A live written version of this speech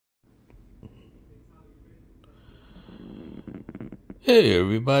Hey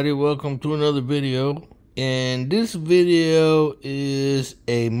everybody, welcome to another video. And this video is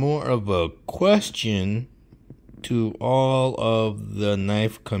more of a question to all of the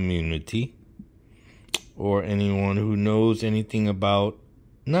knife community or anyone who knows anything about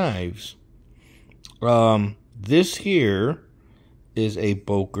knives. This here is a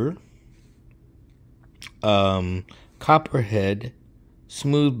Boker Copperhead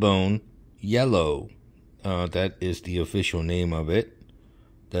smooth bone yellow. That is the official name of it.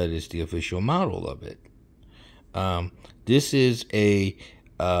 That is the official model of it. This is a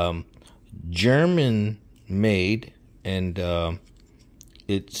German made, and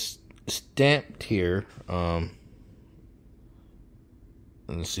it's stamped here.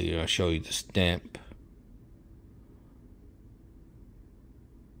 Let's see, I'll show you the stamp.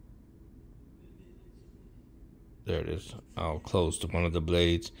 There it is. I'll close one of the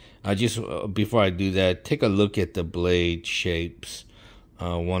blades. Before I do that, take a look at the blade shapes.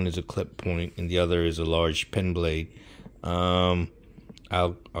 One is a clip point, and the other is a large pen blade. I'll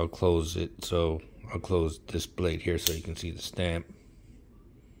close it. So I'll close this blade here so you can see the stamp.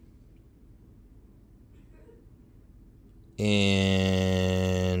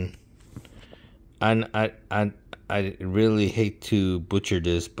 And I really hate to butcher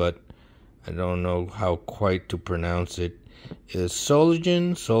this, but I don't know how quite to pronounce it. Is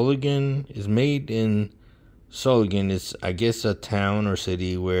Solingen. Solingen is made in Solingen. It's, I guess, a town or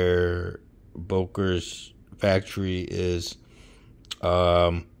city where Boker's factory is.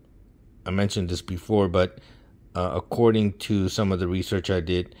 I mentioned this before, but according to some of the research I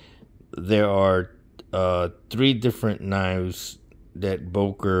did, there are 3 different knives that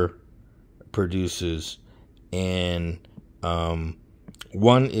Boker produces, and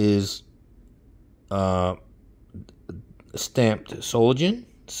one is stamped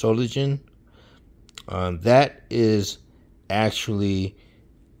Solingen. That is actually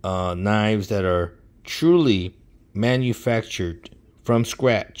knives that are truly manufactured from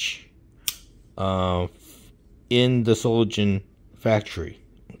scratch in the Solingen factory.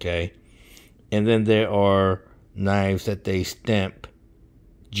 Okay, and then there are knives that they stamp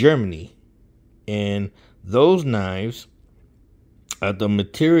Germany, and those knives, the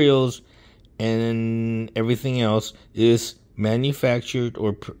materials and everything else is manufactured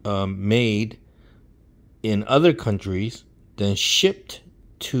or made in other countries, then shipped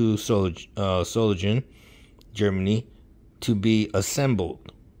to Solingen, Germany, to be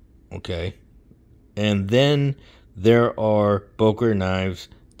assembled. Okay, and then there are Boker knives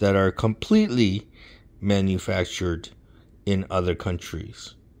that are completely manufactured in other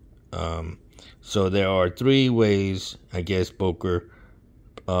countries. So there are 3 ways, I guess, Boker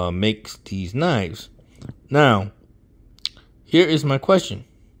makes these knives. Now, here is my question.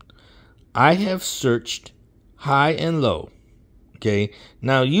 I have searched high and low. Okay,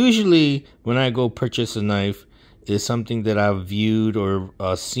 now usually when I go purchase a knife, it's something that I've viewed or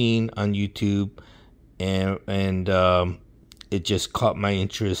seen on YouTube, and it just caught my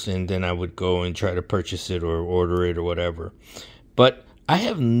interest, and then I would go and try to purchase it or order it or whatever. But I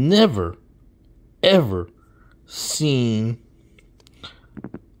have never ever seen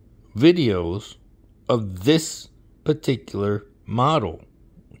videos of this particular model.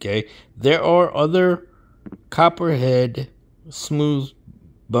 Okay, there are other Copperhead smooth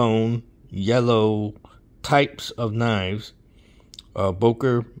bone yellow types of knives.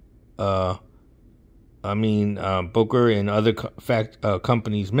 Boker and other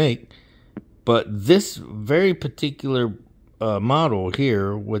companies make, but this very particular model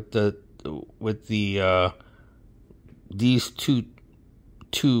here with these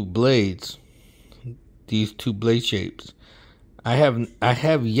two blades, these 2 blade shapes, I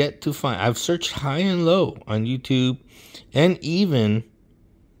have yet to find. I've searched high and low on YouTube, and even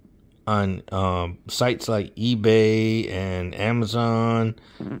on sites like eBay and Amazon,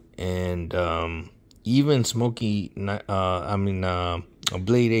 and even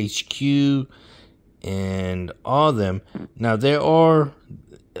Blade HQ, and all of them. Now there are,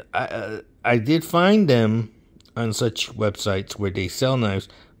 I did find them on such websites where they sell knives,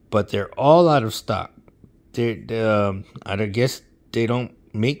 but they're all out of stock. I guess they don't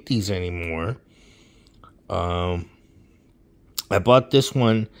make these anymore. I bought this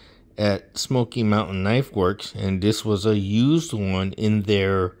one at Smoky Mountain Knife Works, and this was a used one in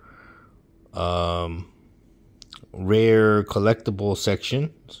their rare collectible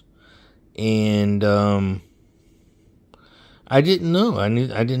sections. And I didn't know. I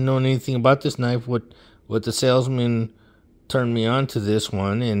didn't know anything about this knife. What the salesman turned me on to this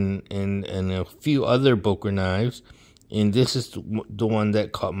one and a few other Boker knives, And this is the one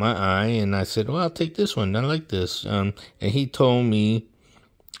that caught my eye, and I said, well, I'll take this one. I like this. And he told me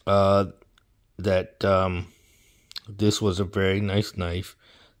that this was a very nice knife.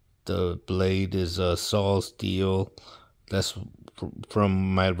 The blade is saw steel. That's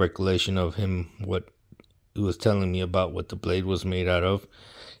from my recollection of him, what he was telling me about what the blade was made out of.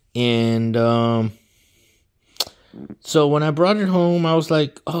 And so when I brought it home, I was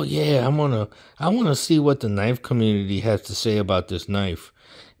like, oh yeah, I wanna see what the knife community has to say about this knife.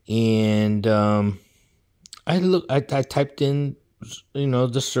 And I typed in,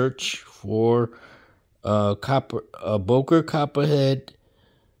 the search for Boker Copperhead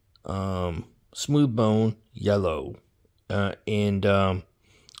smooth bone yellow. And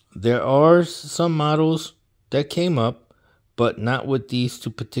there are some models that came up, but not with these two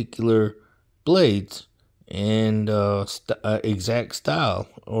particular blades and exact style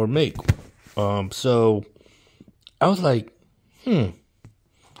or make. So I was like,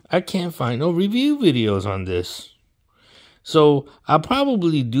 I can't find no review videos on this. So I'll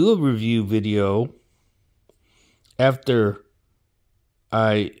probably do a review video after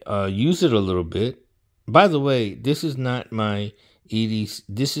I use it a little bit. By the way, this is not my EDC.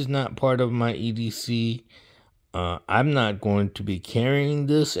 This is not part of my EDC. I'm not going to be carrying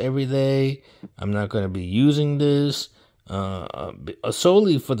this every day. I'm not going to be using this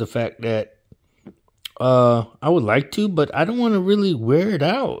solely for the fact that I would like to, but I don't want to really wear it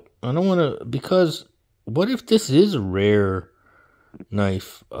out. I don't want to, because what if this is a rare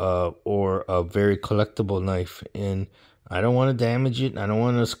knife or a very collectible knife, and I don't want to damage it. I don't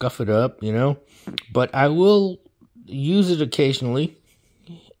want to scuff it up, but I will use it occasionally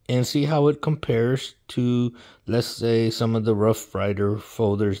and see how it compares to, let's say, some of the Rough Rider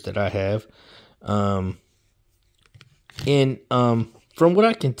folders that I have. And from what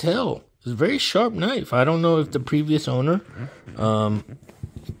I can tell, it's a very sharp knife. I don't know if the previous owner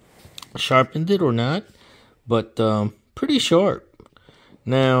sharpened it or not, but pretty sharp.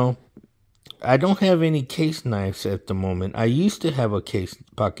 Now, I don't have any case knives at the moment. I used to have a case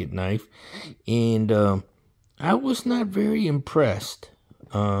pocket knife, and I was not very impressed.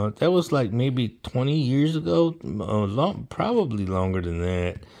 That was like maybe 20 years ago, probably longer than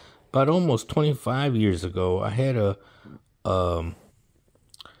that. About almost 25 years ago, I had a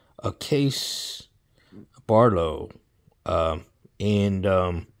case Barlow, and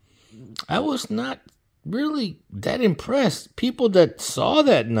I was not really that impressed. People that saw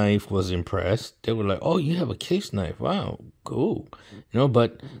that knife was impressed. They were like, oh, you have a case knife. Wow, cool.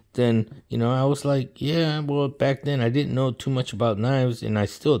 But then, I was like, yeah, well, back then I didn't know too much about knives, and I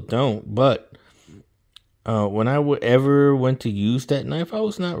still don't. But when I ever went to use that knife, I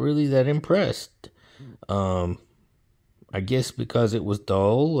was not really that impressed. I guess because it was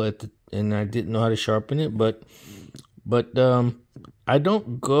dull and I didn't know how to sharpen it. But I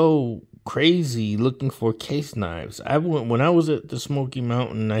don't go crazy looking for case knives. When I was at the Smoky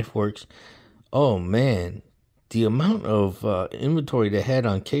Mountain Knife Works, oh man, the amount of inventory they had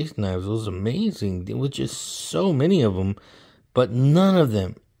on case knives was amazing. There was just so many of them, but none of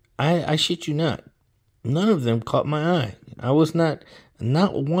them, I shit you not, none of them caught my eye. I was not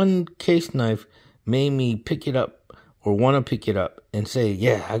one case knife made me pick it up or want to pick it up and say,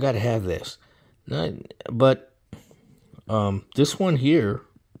 yeah, I gotta have this. But this one here,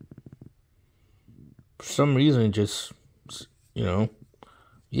 for some reason, just, yeah,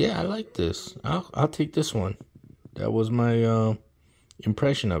 I like this. I'll take this one. That was my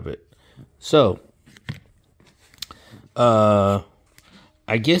impression of it. So, I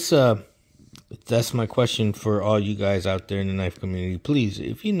guess that's my question for all you guys out there in the knife community. Please,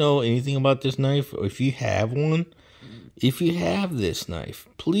 if you know anything about this knife, or if you have one, if you have this knife,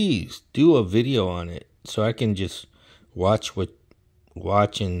 please do a video on it so I can just watch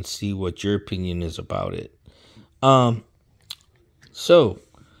and see what your opinion is about it. So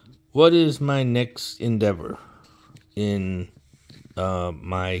what is my next endeavor in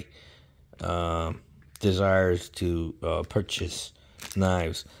my desires to purchase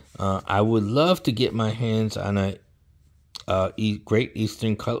knives? I would love to get my hands on a Great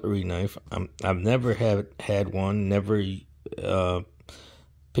Eastern cutlery knife. I've never had one, never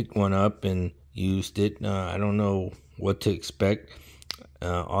picked one up and used it. I don't know what to expect.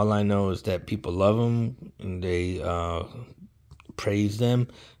 All I know is that people love them and they praise them.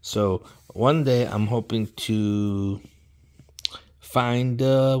 So one day I'm hoping to find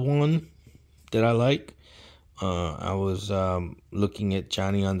one that I like. I was looking at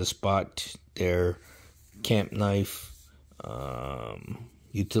Johnny on the Spot, their camp knife,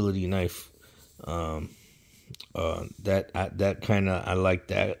 utility knife. That kind of, I like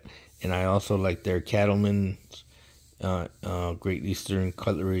that. And I also like their cattleman's Great Eastern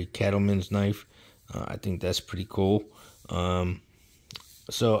Cutlery Cattleman's knife. I think that's pretty cool.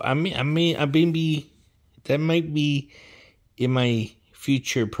 So I mean, that might be in my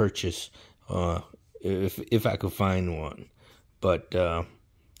future purchase, if I could find one. But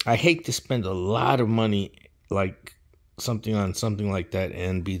I hate to spend a lot of money like something like that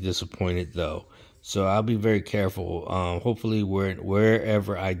and be disappointed though. So I'll be very careful. Hopefully,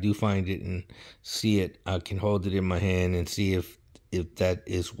 wherever I do find it and see it, I can hold it in my hand and see if that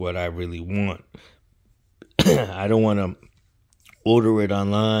is what I really want. I don't want to order it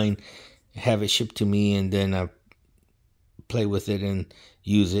online, have it shipped to me, and then I play with it and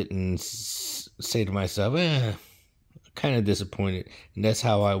use it and say to myself, kind of disappointed. And that's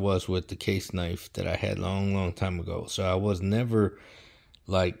how I was with the case knife that I had long time ago. So I was never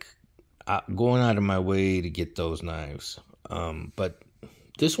like going out of my way to get those knives. But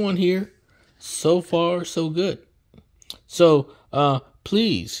this one here, so far so good. So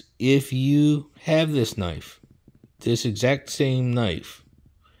please, if you have this knife, this exact same knife,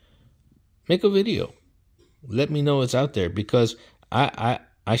 make a video. Let me know it's out there, because I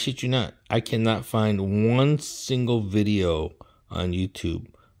shit you not, I cannot find one single video on YouTube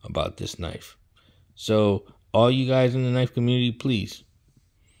about this knife. So all you guys in the knife community, please,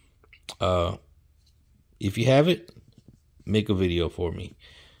 if you have it, make a video for me.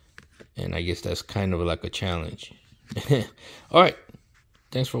 And I guess that's kind of like a challenge. All right.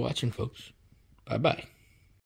 Thanks for watching, folks. Bye-bye.